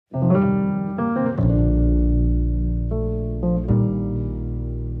I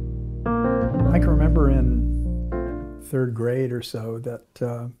can remember in third grade or so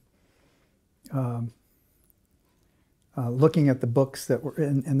that looking at the books that were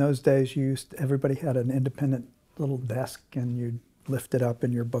in those days, everybody had an independent little desk, and you'd lift it up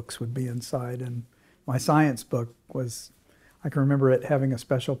and your books would be inside. And my science book was, I can remember it having a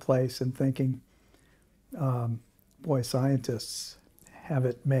special place and thinking, boy, scientists have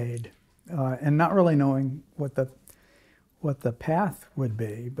it made. And not really knowing what the path would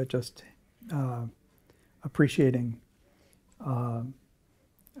be, but just appreciating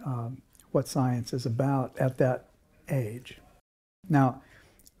what science is about at that age. Now,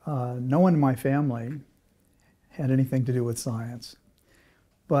 no one in my family had anything to do with science,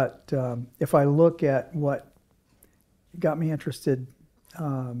 but if I look at what got me interested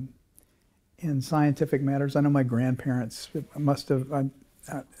in scientific matters, I know my grandparents must have,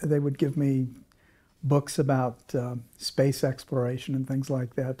 they would give me books about space exploration and things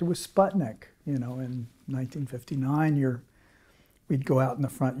like that. There was Sputnik, you know, in 1959. We'd go out in the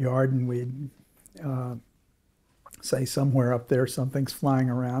front yard and we'd say somewhere up there something's flying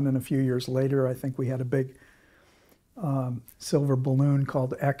around, and a few years later I think we had a big silver balloon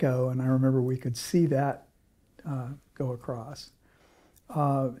called Echo, and I remember we could see that go across.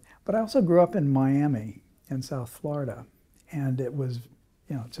 But I also grew up in Miami in South Florida, and it was,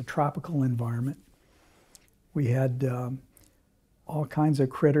 you know, it's a tropical environment. We had all kinds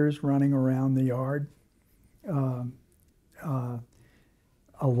of critters running around the yard.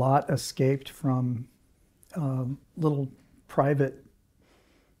 A lot escaped from little private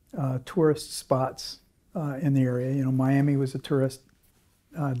tourist spots in the area. You know, Miami was a tourist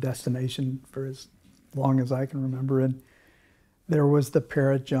destination for as long as I can remember, and there was the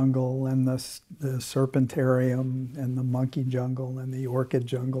parrot jungle and the serpentarium and the monkey jungle and the orchid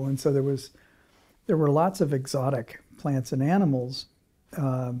jungle, and so there were lots of exotic plants and animals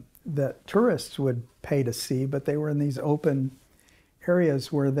that tourists would pay to see, but they were in these open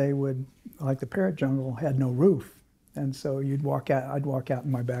areas where they would, like the parrot jungle, had no roof. And so I'd walk out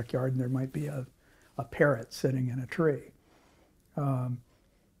in my backyard and there might be a parrot sitting in a tree. Now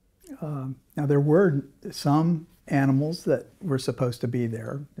there were some animals that were supposed to be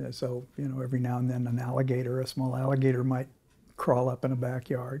there. So, you know, every now and then an alligator, a small alligator might crawl up in a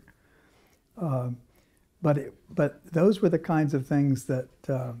backyard. But those were the kinds of things that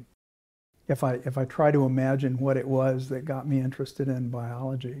if I try to imagine what it was that got me interested in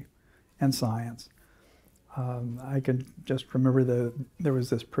biology and science, I can just remember there was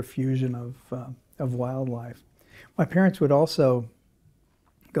this profusion of wildlife. My parents would also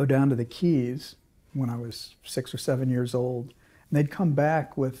go down to the Keys when I was 6 or 7 years old, and they'd come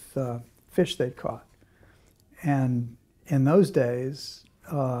back with fish they'd caught. And in those days,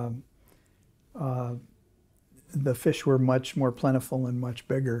 the fish were much more plentiful and much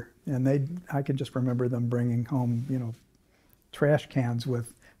bigger. And I can just remember them bringing home, you know, trash cans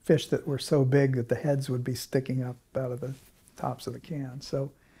with fish that were so big that the heads would be sticking up out of the tops of the can.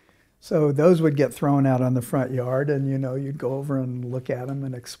 So those would get thrown out on the front yard, and, you know, you'd go over and look at them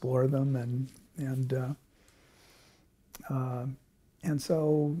and explore them, and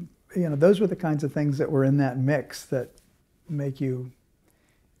so, you know, those were the kinds of things that were in that mix that make you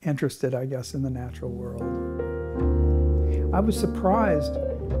interested, I guess, in the natural world. I was surprised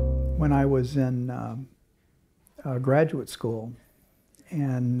when I was in graduate school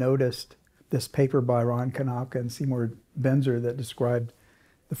and noticed this paper by Ron Kanopka and Seymour Benzer that described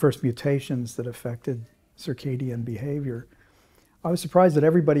the first mutations that affected circadian behavior. I was surprised that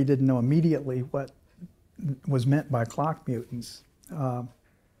everybody didn't know immediately what was meant by clock mutants,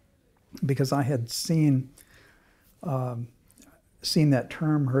 because I had seen that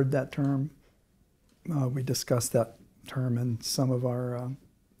term, heard that term. We discussed that term in some of our,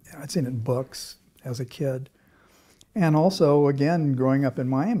 I'd seen it in books as a kid. And also, again, growing up in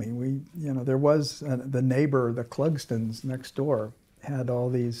Miami, you know, there was the neighbor, the Clugstons next door, had all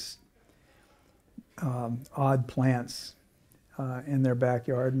these odd plants in their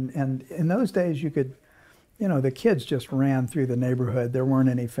backyard. And in those days, you could, you know, the kids just ran through the neighborhood. There weren't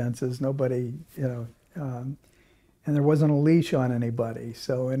any fences, nobody, you know, and there wasn't a leash on anybody.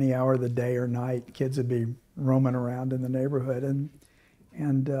 So any hour of the day or night, kids would be roaming around in the neighborhood.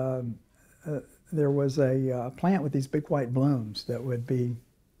 And there was a plant with these big white blooms that would be,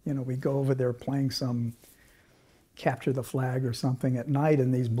 you know, we'd go over there playing some capture the flag or something at night,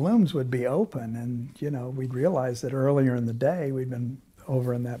 and these blooms would be open, and, you know, we'd realize that earlier in the day we'd been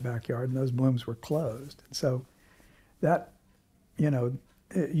over in that backyard and those blooms were closed. And so that, you know,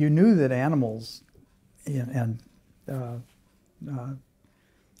 you knew that animals and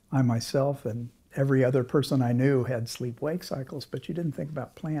I myself and every other person I knew had sleep-wake cycles, but you didn't think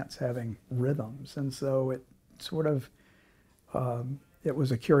about plants having rhythms. And so it sort of, it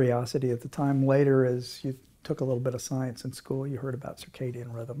was a curiosity at the time. Later, as you took a little bit of science in school, you heard about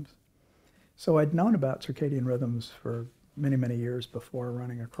circadian rhythms. So I'd known about circadian rhythms for many, many years before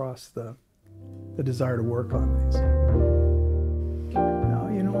running across the desire to work on these. Now,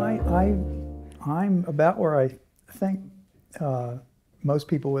 you know, I'm about where I think most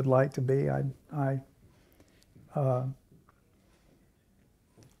people would like to be. I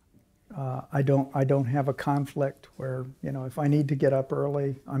don't have a conflict where, you know, if I need to get up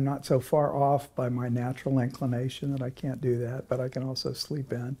early, I'm not so far off by my natural inclination that I can't do that, but I can also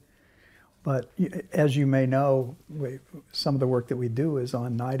sleep in. But as you may know, some of the work that we do is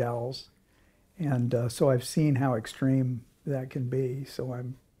on night owls, and so I've seen how extreme that can be. So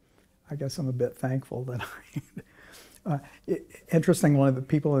I guess I'm a bit thankful that interesting, one of the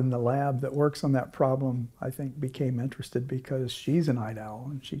people in the lab that works on that problem, I think, became interested because she's a night owl,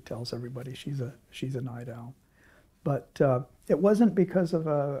 and she tells everybody she's a night owl. But it wasn't because of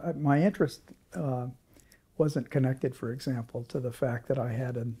my interest wasn't connected, for example, to the fact that I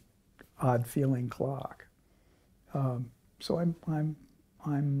had an odd feeling clock. So I'm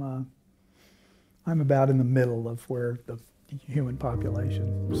about in the middle of where the human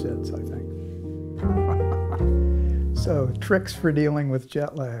population sits, I think. So tricks for dealing with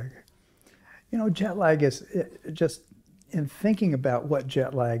jet lag. You know, jet lag is just, in thinking about what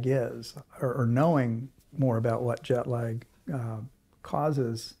jet lag is, or knowing more about what jet lag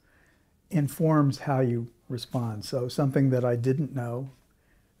causes, informs how you respond. So something that I didn't know,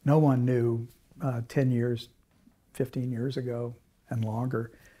 no one knew 10 years, 15 years ago and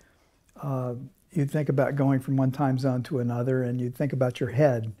longer. You'd think about going from one time zone to another, and you'd think about your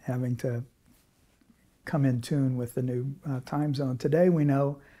head having to come in tune with the new time zone. Today we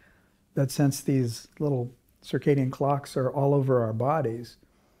know that since these little circadian clocks are all over our bodies,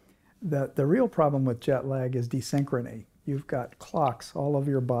 that the real problem with jet lag is desynchrony. You've got clocks all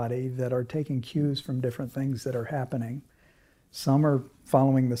over your body that are taking cues from different things that are happening. Some are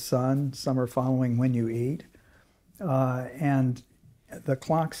following the sun, some are following when you eat. And the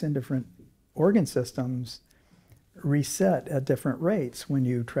clocks in different organ systems reset at different rates when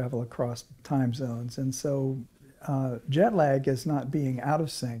you travel across time zones. And so jet lag is not being out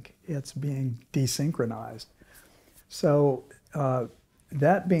of sync, it's being desynchronized. So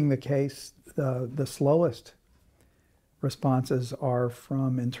that being the case, the slowest responses are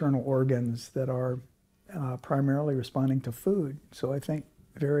from internal organs that are primarily responding to food. So I think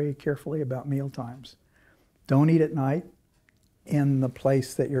very carefully about meal times. Don't eat at night in the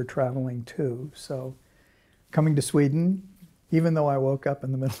place that you're traveling to. So coming to Sweden, even though I woke up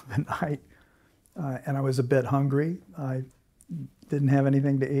in the middle of the night and I was a bit hungry, I didn't have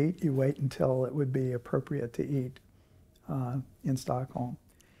anything to eat. You wait until it would be appropriate to eat in Stockholm.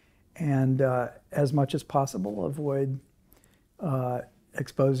 And as much as possible, avoid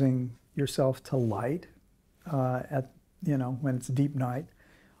exposing yourself to light when it's deep night.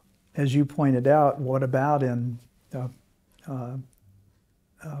 As you pointed out, what about in a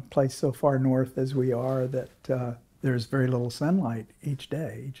place so far north as we are that there's very little sunlight each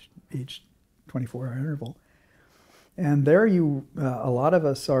day, each 24-hour interval. And there a lot of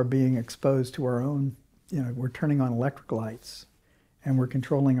us are being exposed to our own, we're turning on electric lights and we're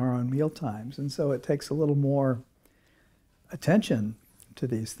controlling our own meal times. And so it takes a little more attention to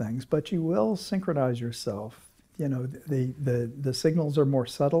these things, but you will synchronize yourself. The signals are more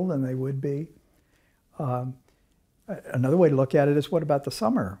subtle than they would be. Another way to look at it is, what about the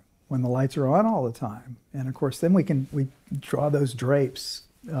summer when the lights are on all the time? And of course, then we draw those drapes.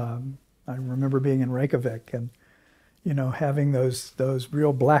 I remember being in Reykjavik and having those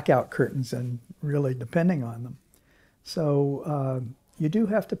real blackout curtains and really depending on them. So you do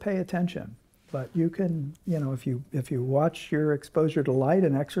have to pay attention, but you can, if you watch your exposure to light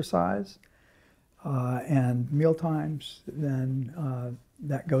and exercise and meal times, then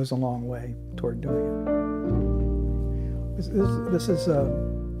that goes a long way toward doing it. This is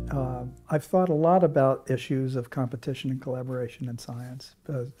I've thought a lot about issues of competition and collaboration in science,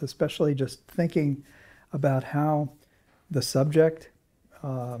 especially just thinking about how the subject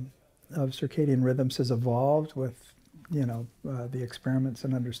of circadian rhythms has evolved with, the experiments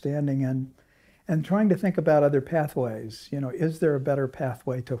and understanding, and trying to think about other pathways. Is there a better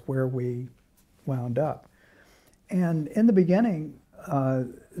pathway to where we wound up? And in the beginning,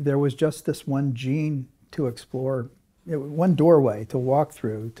 there was just this one gene to explore, one doorway to walk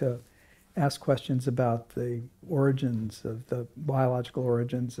through to ask questions about the origins of the biological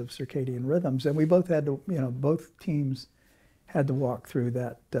origins of circadian rhythms. And we both had to, both teams had to walk through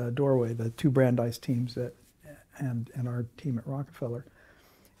that doorway, the two Brandeis teams and our team at Rockefeller.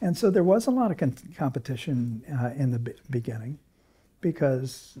 And so there was a lot of competition in the beginning,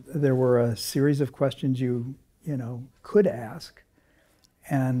 because there were a series of questions you could ask,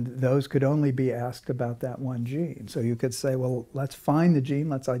 and those could only be asked about that one gene. So you could say, well, let's find the gene,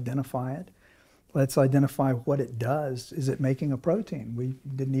 let's identify it. Let's identify what it does. Is it making a protein? We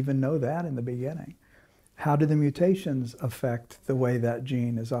didn't even know that in the beginning. How do the mutations affect the way that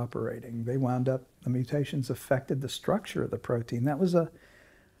gene is operating? The mutations affected the structure of the protein. That was an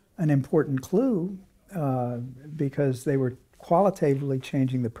important clue because they were qualitatively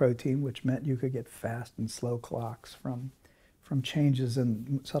changing the protein, which meant you could get fast and slow clocks from subtle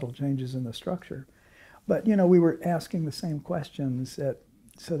changes in the structure. But we were asking the same questions,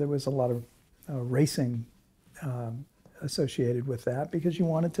 so there was a lot of racing associated with that, because you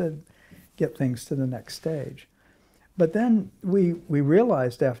wanted to get things to the next stage. But then we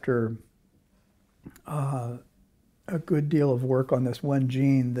realized, after a good deal of work on this one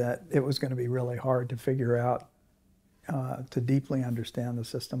gene, that it was going to be really hard to figure out, to deeply understand the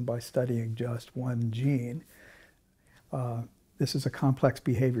system by studying just one gene. This is a complex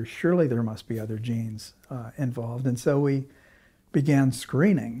behavior. Surely there must be other genes involved. And so we began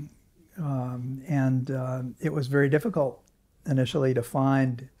screening. It was very difficult initially to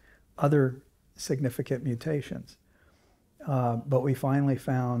find other significant mutations. But we finally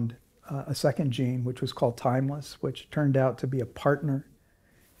found a second gene, which was called timeless, which turned out to be a partner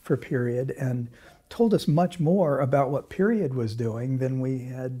for period, and told us much more about what period was doing than we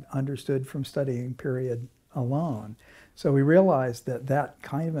had understood from studying period alone. So we realized that that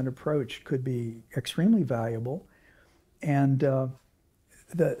kind of an approach could be extremely valuable, and the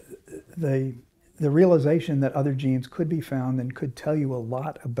realization that other genes could be found and could tell you a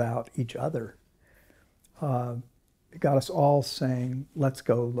lot about each other got us all saying, let's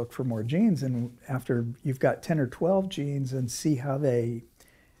go look for more genes. And after you've got 10 or 12 genes and see how they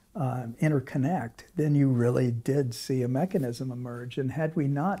interconnect, then you really did see a mechanism emerge. And had we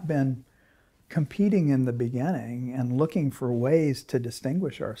not been competing in the beginning and looking for ways to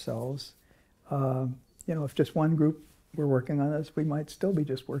distinguish ourselves, if just one group were working on this, we might still be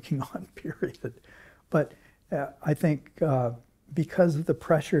just working on period. But I think because of the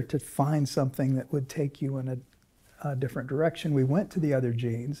pressure to find something that would take you in a different direction, we went to the other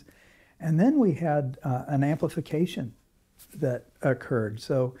genes, and then we had an amplification that occurred.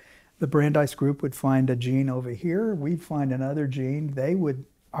 So the Brandeis group would find a gene over here, we'd find another gene,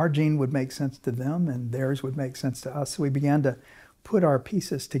 our gene would make sense to them, and theirs would make sense to us. So we began to put our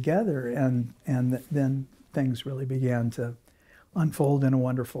pieces together, and then things really began to unfold in a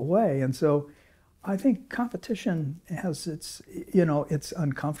wonderful way. And so I think competition has it's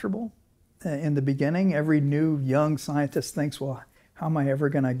uncomfortable in the beginning. Every new young scientist thinks, well, how am I ever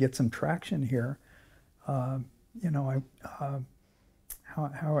going to get some traction here? How am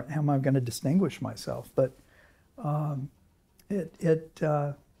I going to distinguish myself? But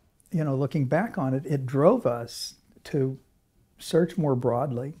looking back on it, it drove us to search more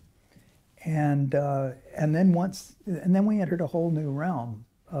broadly, and then we entered a whole new realm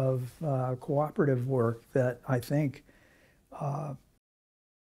of cooperative work that I think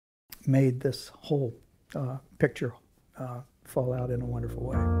made this whole picture fall out in a wonderful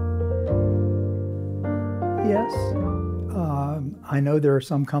way. Yes, I know there are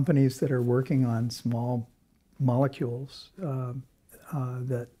some companies that are working on small molecules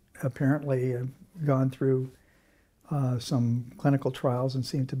that apparently have gone through some clinical trials and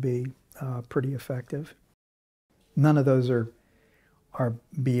seem to be pretty effective. None of those are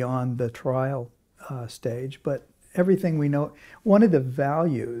beyond the trial stage, but everything we know, one of the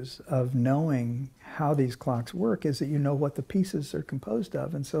values of knowing how these clocks work is that you know what the pieces are composed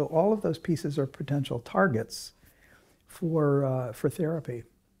of, and so all of those pieces are potential targets for therapy.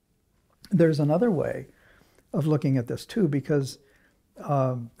 There's another way of looking at this too, because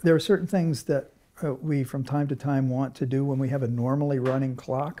there are certain things that we from time to time want to do when we have a normally running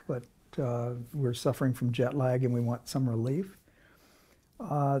clock, but we're suffering from jet lag and we want some relief.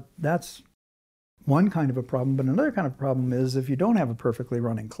 That's one kind of a problem, but another kind of problem is if you don't have a perfectly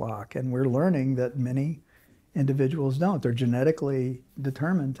running clock, and we're learning that many individuals don't. They're genetically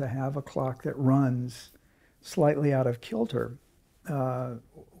determined to have a clock that runs slightly out of kilter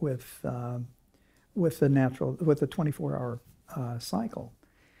with the 24-hour cycle.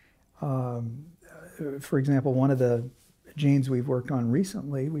 For example, one of the genes we've worked on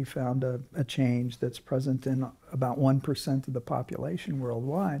recently, we found a change that's present in about 1% of the population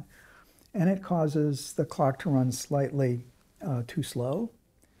worldwide, and it causes the clock to run slightly too slow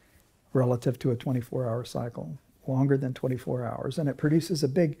relative to a 24-hour cycle. longer than 24 hours, and it produces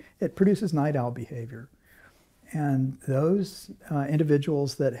night owl behavior. And those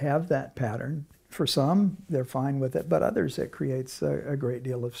individuals that have that pattern, for some, they're fine with it, but others, it creates a great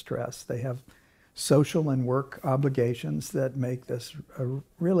deal of stress. They have social and work obligations that make this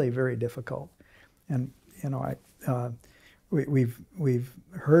really very difficult. And we've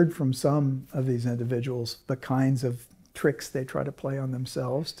heard from some of these individuals the kinds of tricks they try to play on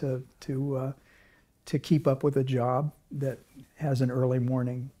themselves to keep up with a job that has an early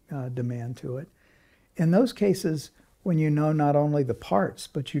morning demand to it. In those cases, when you know not only the parts,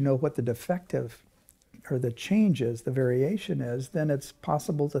 but you know what the defective or the change is, the variation is, then it's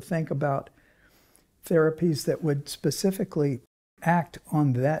possible to think about therapies that would specifically act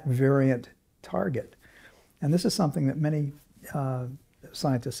on that variant target. And this is something that many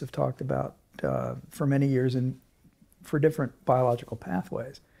scientists have talked about for many years and for different biological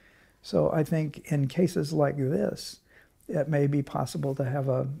pathways. So I think in cases like this, it may be possible to have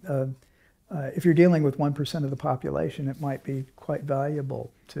if you're dealing with 1% of the population, it might be quite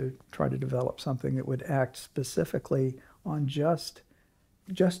valuable to try to develop something that would act specifically on just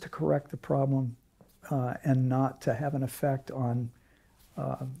to correct the problem and not to have an effect on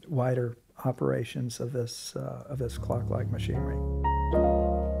wider operations of this clock-like machinery.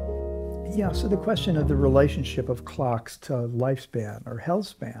 Yeah, so the question of the relationship of clocks to lifespan or health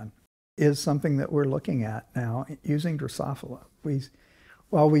span is something that we're looking at now using Drosophila.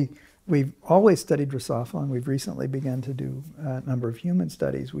 We've always studied Drosophila, and we've recently begun to do a number of human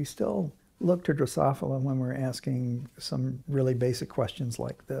studies. We still look to Drosophila when we're asking some really basic questions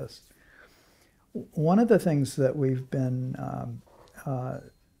like this. One of the things that we've been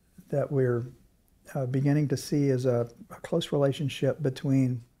that we're beginning to see is a close relationship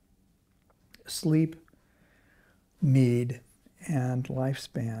between sleep need and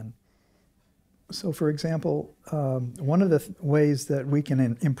lifespan. So, for example, one of the ways that we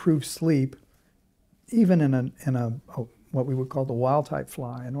can improve sleep, even in what we would call the wild-type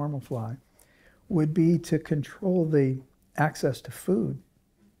fly, a normal fly, would be to control the access to food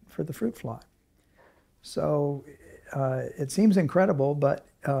for the fruit fly. So it seems incredible, but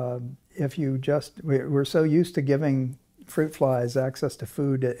if you we're so used to giving fruit flies access to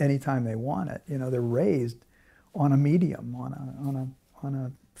food at any time they want it. You know, they're raised on a medium, on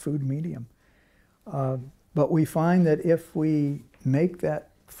a food medium. But we find that if we make that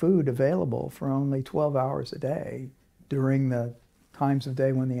food available for only 12 hours a day during the times of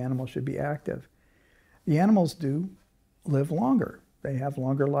day when the animal should be active, the animals do live longer. They have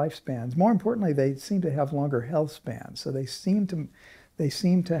longer lifespans. More importantly, they seem to have longer health spans. So they seem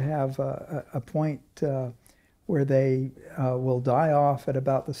to have a point where they will die off at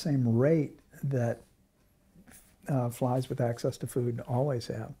about the same rate that flies with access to food always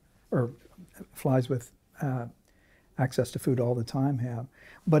have, or flies with access to food all the time have,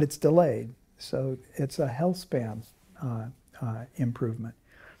 but it's delayed. So it's a health span improvement.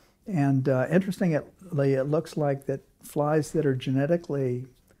 And interestingly, it looks like that flies that are genetically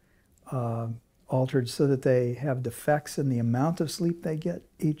altered so that they have defects in the amount of sleep they get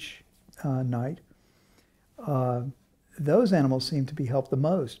each night, those animals seem to be helped the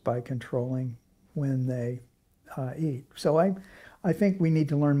most by controlling when they eat. So I think we need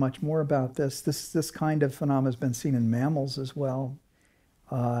to learn much more about this. This kind of phenomenon has been seen in mammals as well,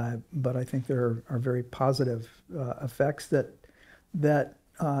 but I think there are very positive effects that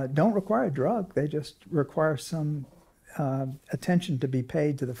don't require a drug. They just require some attention to be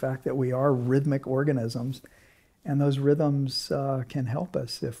paid to the fact that we are rhythmic organisms, and those rhythms can help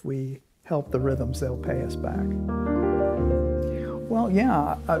us. If we help the rhythms, they'll pay us back. Well,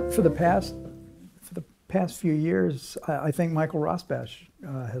 yeah, for the past few years, I think Michael Rosbash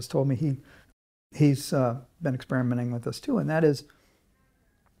has told me he's been experimenting with this too, and that is,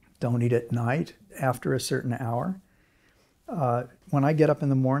 don't eat at night after a certain hour. When I get up in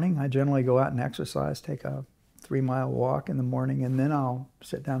the morning, I generally go out and exercise, take a 3-mile walk in the morning, and then I'll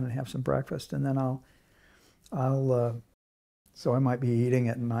sit down and have some breakfast, and then so I might be eating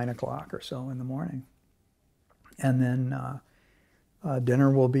at 9 o'clock or so in the morning. And then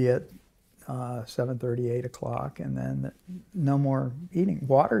dinner will be at 7:30, 8 o'clock, and then no more eating.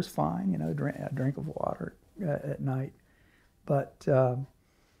 Water's fine, you know, a drink of water at night. But, you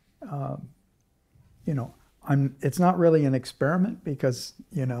know, it's not really an experiment because,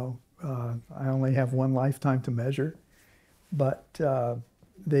 you know, I only have one lifetime to measure. But the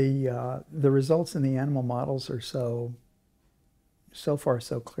results in the animal models are so far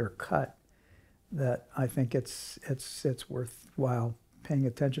so clear-cut that I think it's worthwhile paying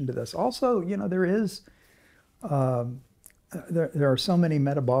attention to this. Also, you know, there are so many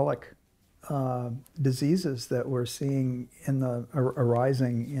metabolic diseases that we're seeing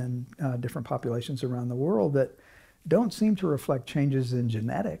arising in different populations around the world that don't seem to reflect changes in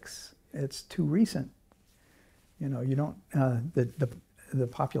genetics. It's too recent. You know, you don't, the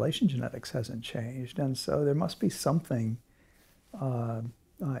population genetics hasn't changed, and so there must be something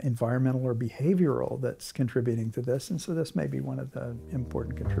environmental or behavioral that's contributing to this, and so this may be one of the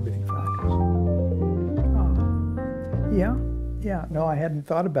important contributing factors. Yeah, no, I hadn't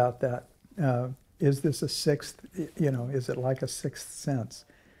thought about that. Is this a sixth, you know, is it like a sixth sense?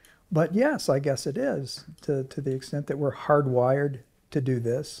 But yes, I guess it is, to the extent that we're hardwired to do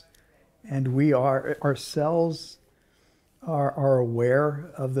this, and our cells are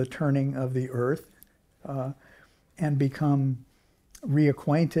aware of the turning of the earth and become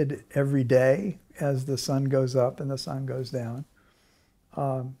reacquainted every day as the sun goes up and the sun goes down.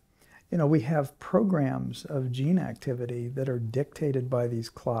 You know, we have programs of gene activity that are dictated by these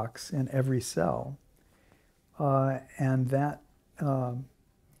clocks in every cell, and that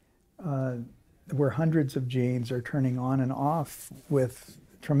where hundreds of genes are turning on and off with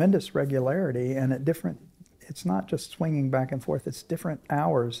tremendous regularity and at different, it's not just swinging back and forth, it's different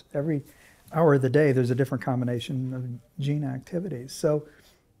hours. Every hour of the day there's a different combination of gene activities. So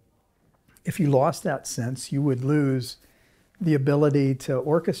if you lost that sense, you would lose the ability to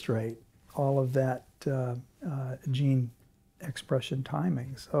orchestrate all of that gene expression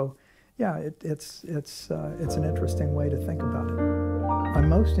timing. So yeah, it's an interesting way to think about it. I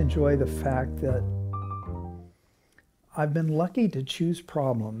most enjoy the fact that I've been lucky to choose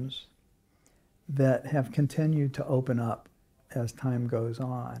problems that have continued to open up as time goes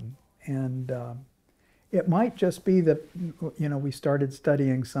on. And it might just be that, you know, we started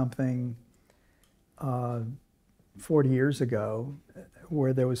studying something 40 years ago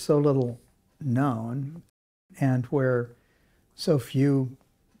where there was so little known and where so few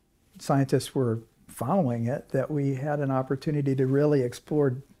scientists were following it that we had an opportunity to really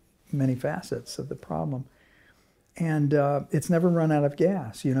explore many facets of the problem. And it's never run out of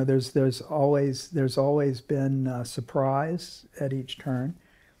gas. You know, there's always been a surprise at each turn.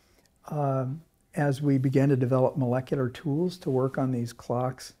 As we began to develop molecular tools to work on these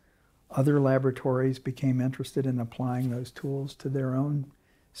clocks, other laboratories became interested in applying those tools to their own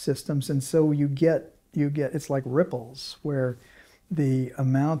systems, and so you get it's like ripples where the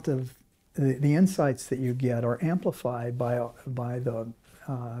amount of the insights that you get are amplified by the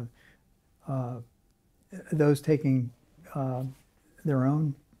those taking their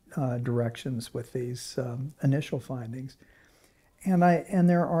own directions with these initial findings. And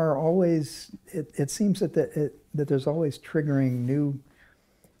there are always, it seems that there's always triggering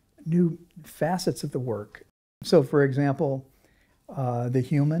new facets of the work. So for example, the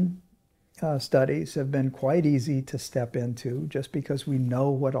human studies have been quite easy to step into just because we know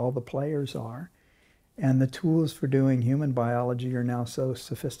what all the players are. And the tools for doing human biology are now so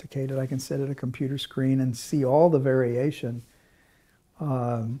sophisticated. I can sit at a computer screen and see all the variation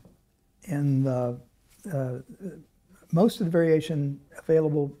in the most of the variation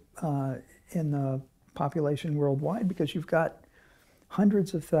available in the population worldwide, because you've got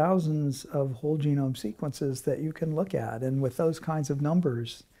hundreds of thousands of whole genome sequences that you can look at. And with those kinds of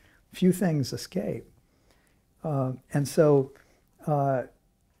numbers, few things escape. And so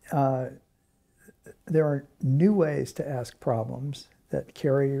there are new ways to ask problems that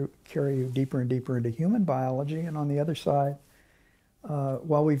carry you deeper and deeper into human biology. And on the other side,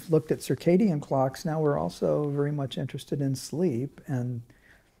 while we've looked at circadian clocks, now we're also very much interested in sleep and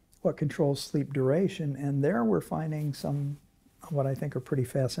what controls sleep duration. And there we're finding some, what I think are pretty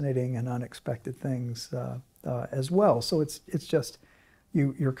fascinating and unexpected things as well. So it's just,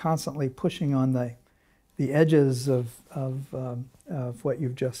 you're constantly pushing on the edges of what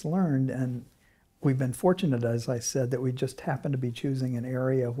you've just learned. And we've been fortunate, as I said, that we just happen to be choosing an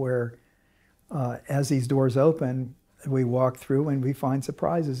area where as these doors open, we walk through and we find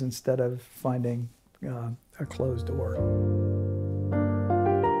surprises instead of finding a closed door.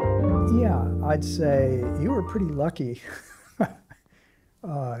 Yeah, I'd say you were pretty lucky.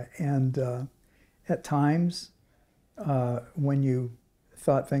 And at times, when you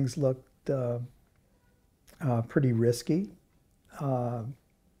thought things looked pretty risky,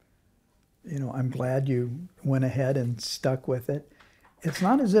 you know, I'm glad you went ahead and stuck with it. It's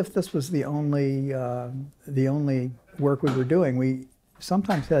not as if this was the only work we were doing. We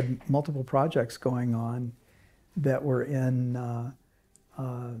sometimes had multiple projects going on that were in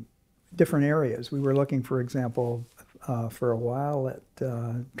different areas. We were looking, for example, for a while at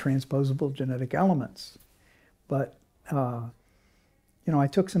transposable genetic elements. But, you know, I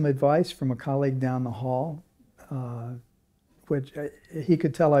took some advice from a colleague down the hall which he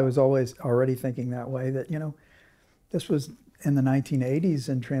could tell I was always already thinking that way, that, this was in the 1980s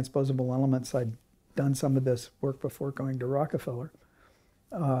in transposable elements. I'd done some of this work before going to Rockefeller.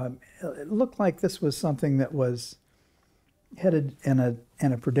 It looked like this was something that was headed in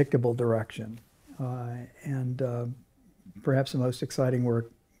a predictable direction. And perhaps the most exciting work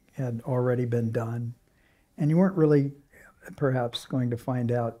had already been done. And you weren't really perhaps going to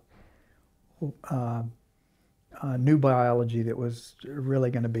find out new biology that was really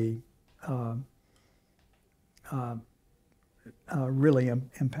going to be really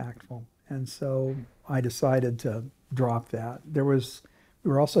impactful. And so I decided to drop that. We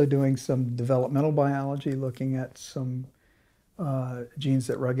were also doing some developmental biology, looking at some genes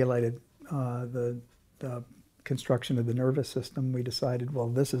that regulated the construction of the nervous system. We decided, well,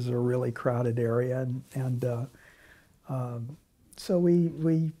 this is a really crowded area, and so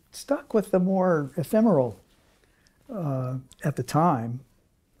we stuck with the more ephemeral, at the time,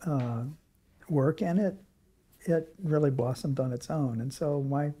 work, and it really blossomed on its own. And so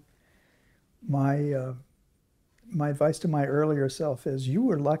my advice to my earlier self is, you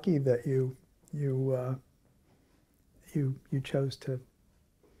were lucky that you chose to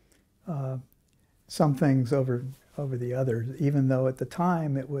some things over the others, even though at the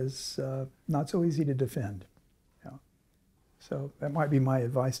time it was not so easy to defend. So that might be my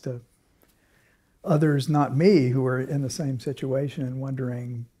advice to others, not me, who are in the same situation and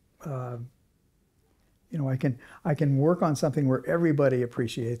wondering, I can work on something where everybody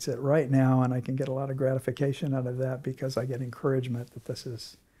appreciates it right now, and I can get a lot of gratification out of that because I get encouragement that this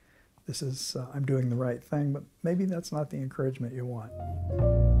is I'm doing the right thing, but maybe that's not the encouragement you want.